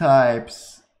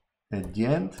types at the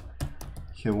end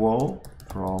hello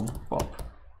from Bob.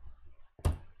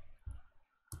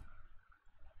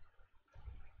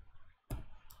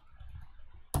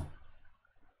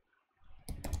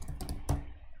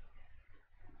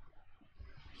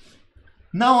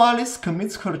 Now Alice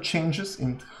commits her changes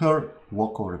in her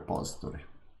local repository.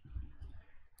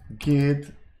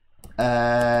 Git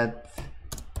add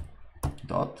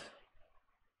dot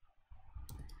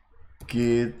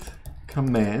git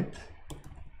commit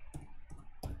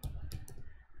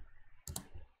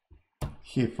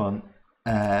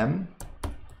 -m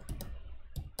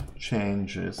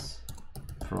changes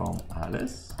from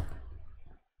Alice.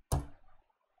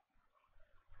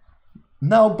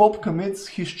 Now Bob commits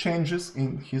his changes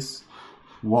in his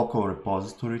local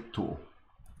repository too.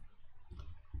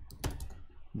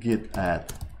 Git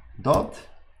add dot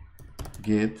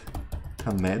git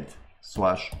commit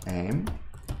 /m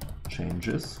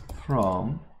changes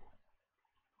from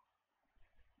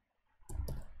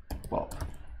Bob.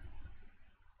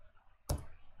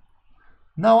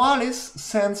 Now Alice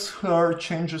sends her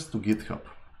changes to GitHub.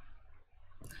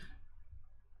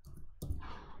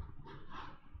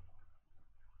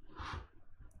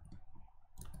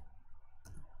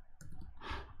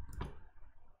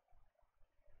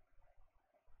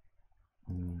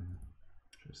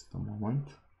 Just a moment.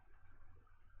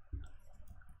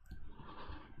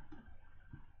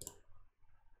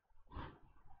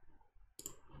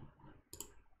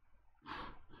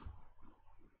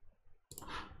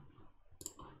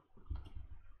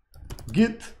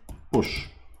 Git push.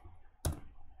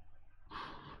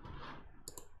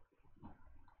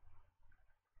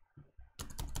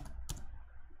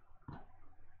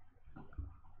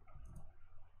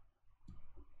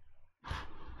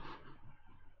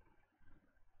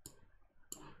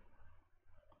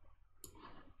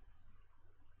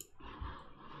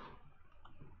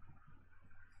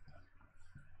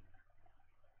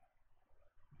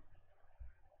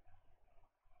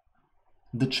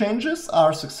 The changes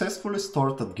are successfully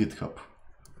stored at GitHub.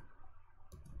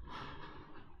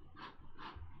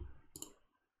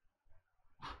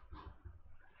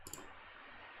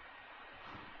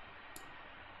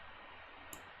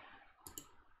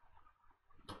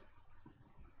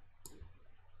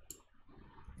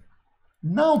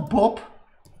 Now Bob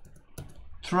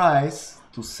tries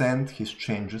to send his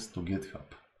changes to GitHub.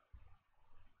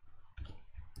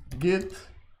 Git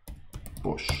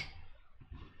push.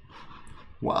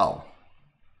 Wow.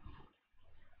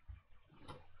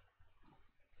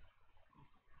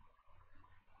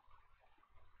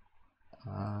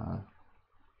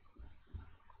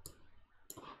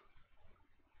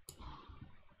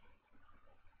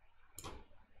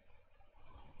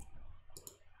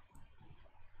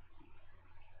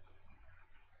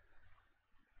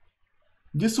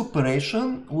 This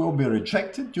operation will be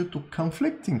rejected due to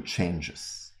conflicting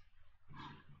changes.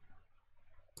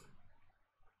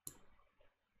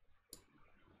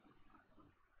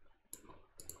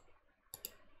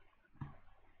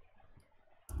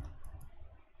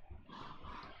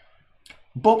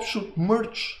 Bob should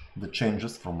merge the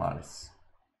changes from Alice.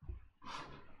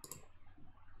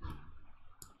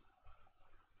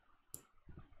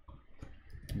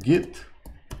 Git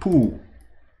pull.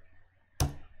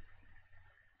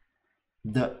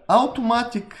 The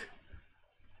automatic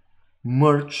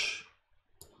merge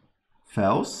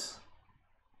fails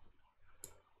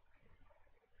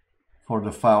for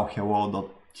the file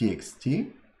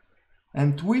hello.txt,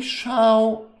 and we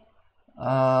shall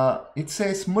it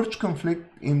says merge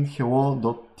conflict in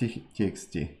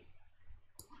hello.txt,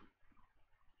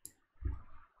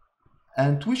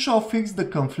 and we shall fix the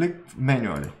conflict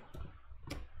manually.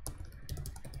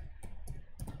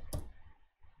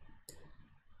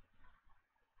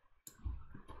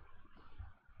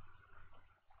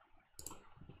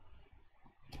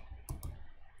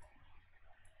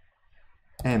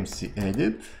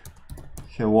 mcedit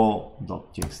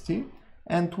hello.txt,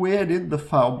 and we edit the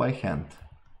file by hand.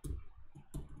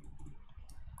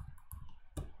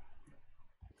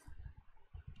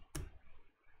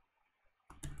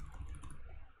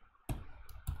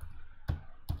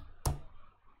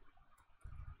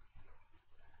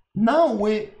 Now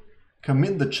we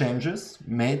commit the changes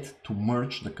made to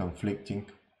merge the conflicting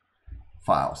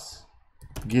files.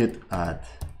 Git add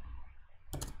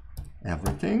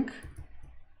everything.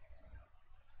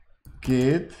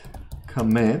 Git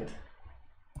commit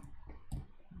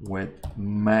with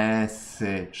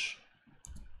message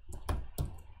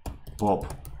Bob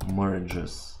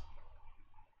merges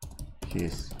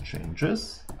his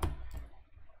changes,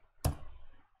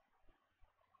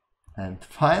 and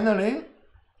finally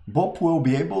Bob will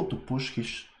be able to push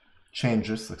his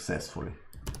changes successfully.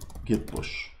 Git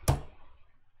push.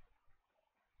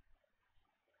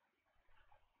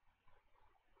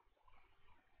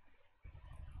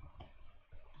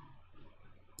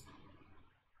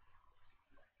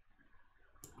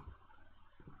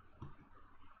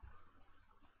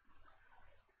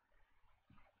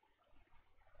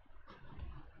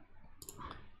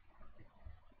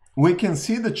 We can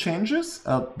see the changes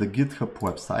at the GitHub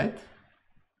website.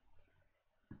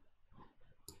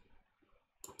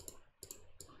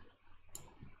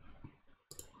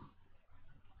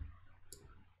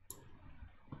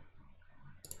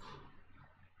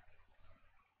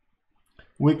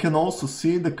 We can also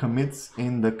see the commits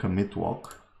in the commit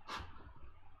log.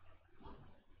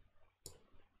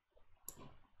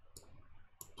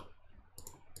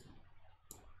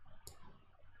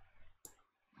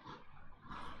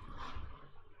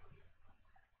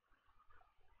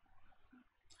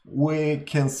 We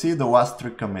can see the last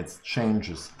three commits: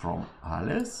 changes from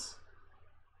Alice,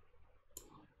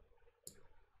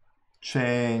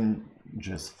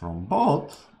 changes from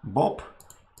Bob,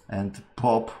 and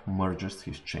Bob merges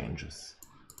his changes.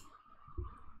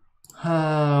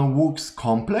 Looks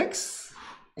complex.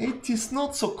 It is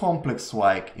not so complex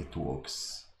like it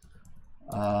looks.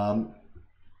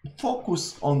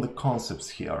 Focus on the concepts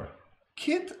here.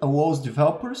 Git allows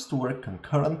developers to work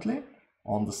concurrently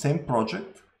on the same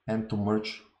project and to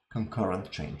merge concurrent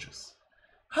changes.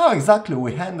 How exactly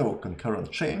we handle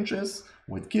concurrent changes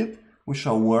with Git, we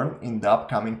shall learn in the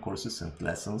upcoming courses and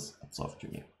lessons at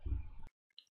SoftUni.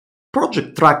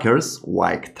 Project trackers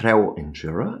like Trello and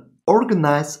Jira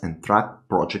organize and track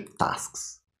project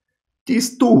tasks.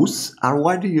 These tools are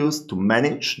widely used to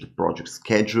manage the project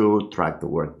schedule, track the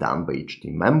work done by each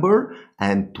team member,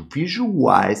 and to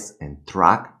visualize and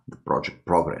track the project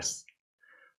progress.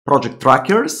 Project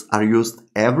trackers are used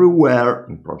everywhere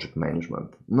in project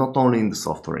management, not only in the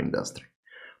software industry.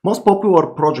 Most popular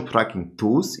project tracking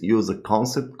tools use a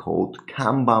concept called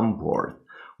Kanban board,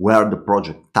 where the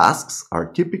project tasks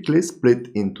are typically split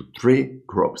into three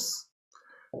groups: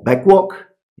 backlog,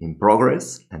 in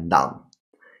progress, and done.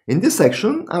 In this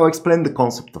section, I will explain the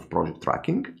concept of project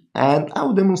tracking, and I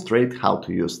will demonstrate how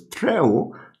to use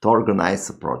Trello to organize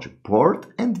a project board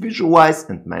and visualize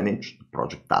and manage the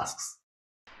project tasks.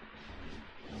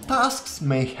 Tasks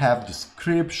may have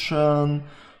description,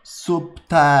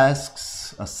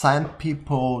 subtasks, assigned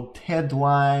people,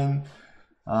 deadline,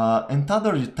 and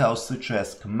other details such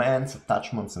as commands,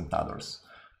 attachments, and others.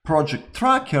 Project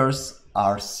trackers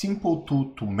are simple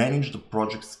tools to manage the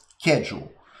project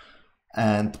schedule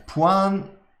and plan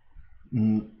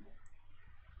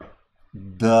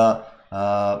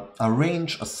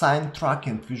arrange, assign, track,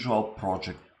 and visual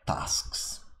project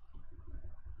tasks.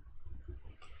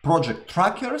 Project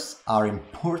trackers are an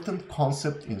important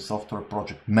concept in software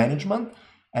project management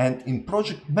and in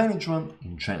project management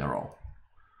in general.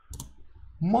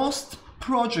 Most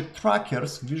project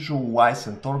trackers visualize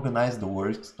and organize the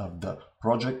works of the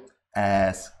project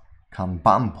as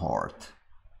Kanban board.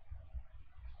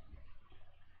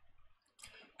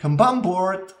 Kanban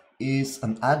board is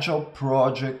an agile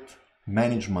project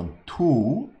management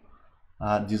tool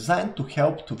designed to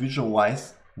help to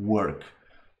visualize work,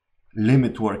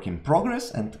 limit work in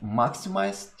progress, and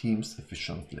maximize teams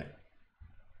efficiently.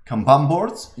 Kanban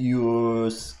boards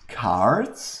use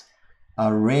cards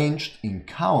arranged in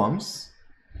columns.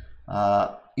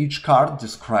 Each card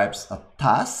describes a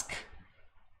task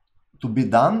to be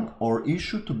done or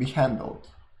issue to be handled.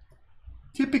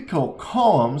 Typical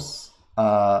columns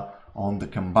on the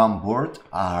Kanban board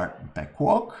are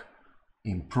backlog,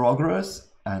 in progress,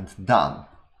 and done.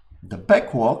 The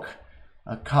backlog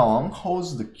column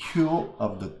holds the queue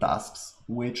of the tasks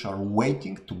which are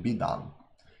waiting to be done.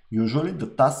 Usually the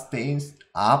tasks stays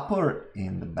upper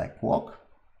in the backlog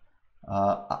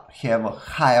have a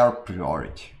higher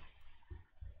priority.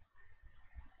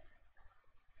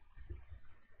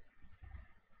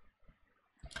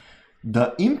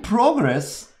 The in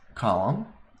progress column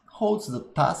holds the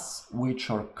tasks which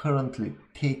are currently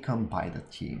taken by the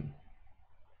team.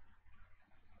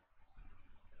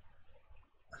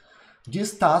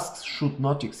 These tasks should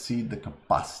not exceed the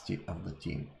capacity of the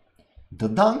team. The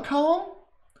done column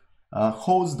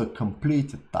holds the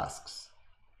completed tasks.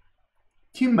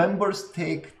 Team members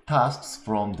take tasks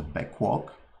from the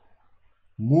backlog,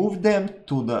 move them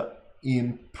to the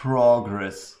in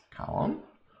progress column,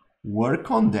 work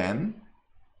on them,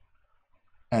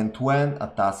 and when a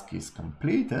task is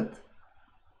completed,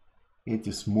 it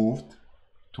is moved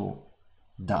to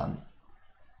done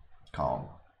column.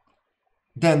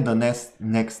 Then the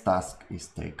next task is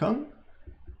taken.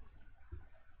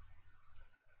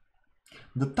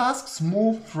 The tasks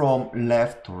move from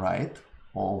left to right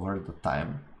over the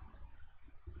time.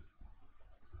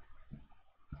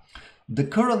 The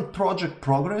current project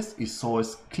progress is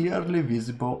always clearly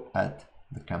visible at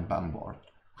the Kanban board.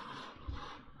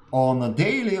 On a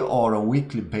daily or a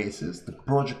weekly basis, the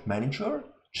project manager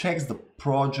checks the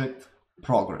project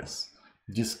progress,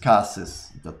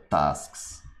 discusses the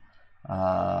tasks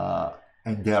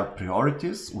and their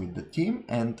priorities with the team,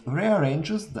 and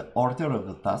rearranges the order of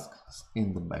the tasks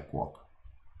in the backlog.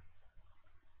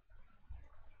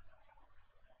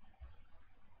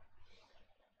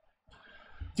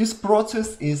 This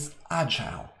process is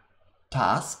agile.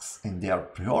 Tasks and their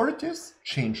priorities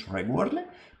change regularly,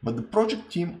 but the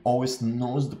project team always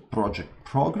knows the project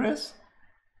progress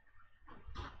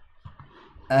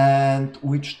and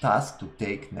which task to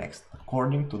take next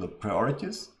according to the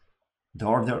priorities, the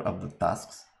order of the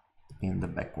tasks in the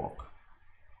backlog.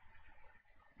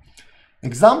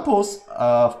 Examples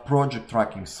of project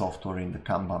tracking software in the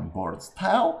Kanban board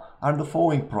style are the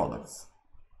following products.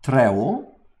 Trello,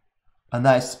 a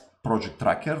nice project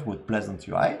tracker with pleasant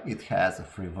UI. It has a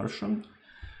free version.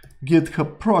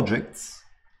 GitHub Projects,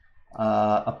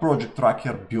 a project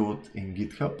tracker built in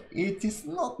GitHub. It is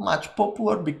not much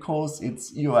popular because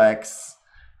its UX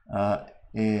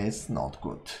is not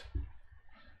good.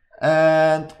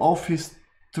 And Office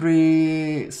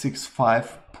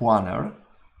 365 Planner,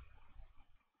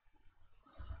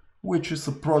 which is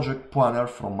a project planner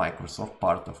from Microsoft,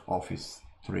 part of Office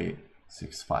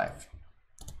 365.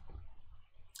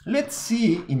 Let's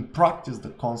see in practice the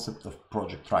concept of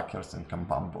project trackers and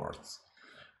Kanban boards.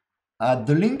 At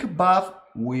the link above,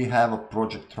 we have a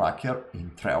project tracker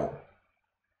in Trello.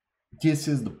 This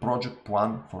is the project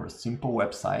plan for a simple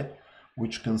website,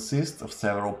 which consists of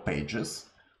several pages: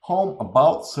 home,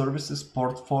 about, services,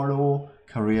 portfolio,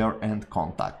 career, and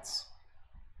contacts.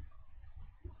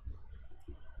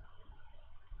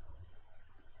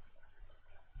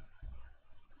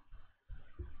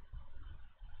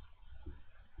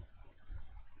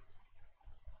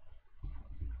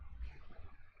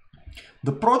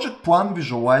 The project plan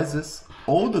visualizes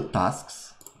all the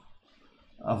tasks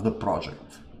of the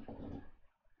project.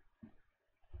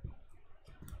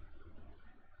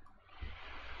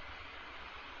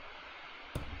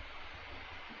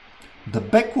 The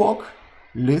backlog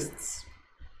lists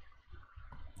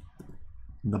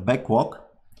The backlog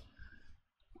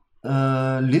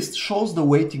list shows the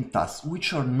waiting tasks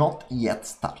which are not yet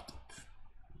started.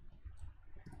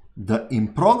 The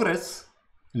in progress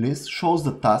list shows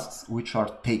the tasks which are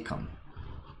taken.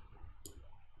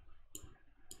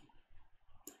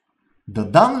 The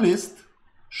done list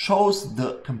shows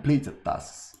the completed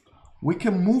tasks. We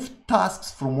can move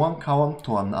tasks from one column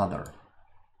to another.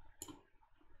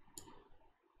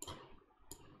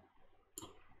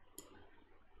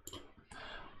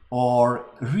 Or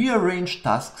rearrange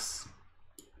tasks.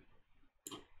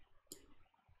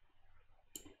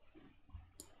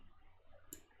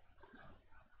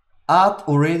 Add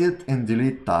or edit and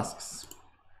delete tasks.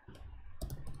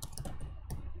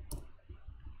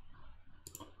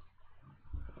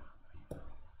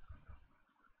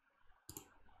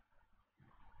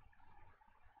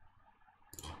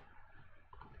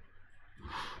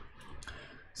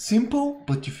 Simple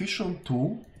but efficient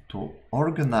tool to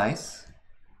organize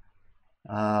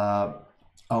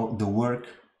the work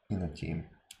in a team.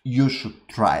 You should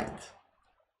try it.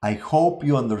 I hope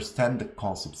you understand the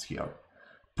concepts here.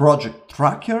 Project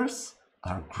trackers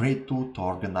are a great tool to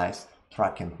organize,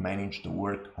 track and manage the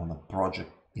work on a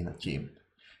project in a team.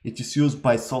 It is used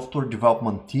by software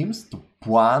development teams to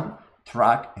plan,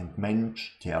 track and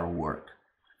manage their work.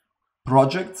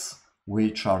 Projects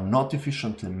which are not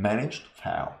efficiently managed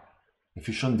fail.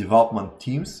 Efficient development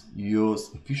teams use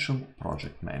efficient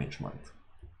project management.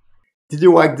 Did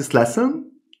you like this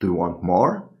lesson? Do you want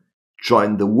more?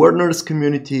 Join the learners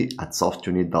community at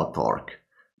softuni.org.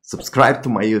 Subscribe to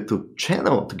my YouTube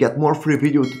channel to get more free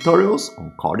video tutorials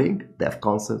on coding, dev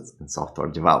concepts and software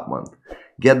development.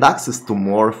 Get access to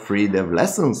more free dev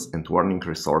lessons and learning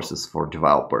resources for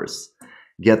developers.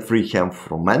 Get free help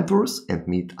from mentors and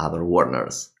meet other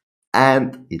learners.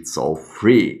 And it's all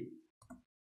free.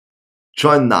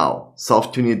 Join now,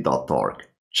 softuni.org.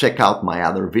 Check out my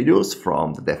other videos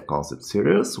from the Dev Concept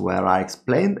series, where I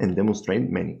explain and demonstrate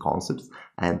many concepts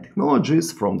and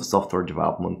technologies from the software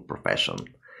development profession.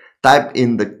 Type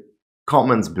in the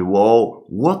comments below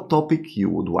what topic you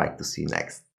would like to see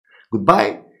next.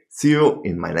 Goodbye, see you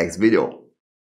in my next video.